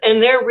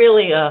And they're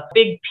really a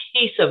big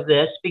piece of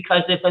this,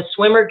 because if a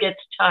swimmer gets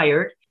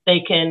tired, they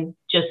can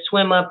just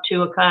swim up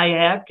to a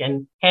kayak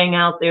and hang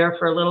out there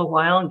for a little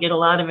while and get a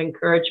lot of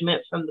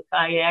encouragement from the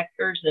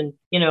kayakers and,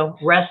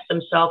 rest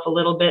themselves a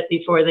little bit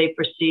before they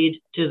proceed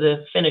to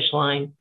the finish line.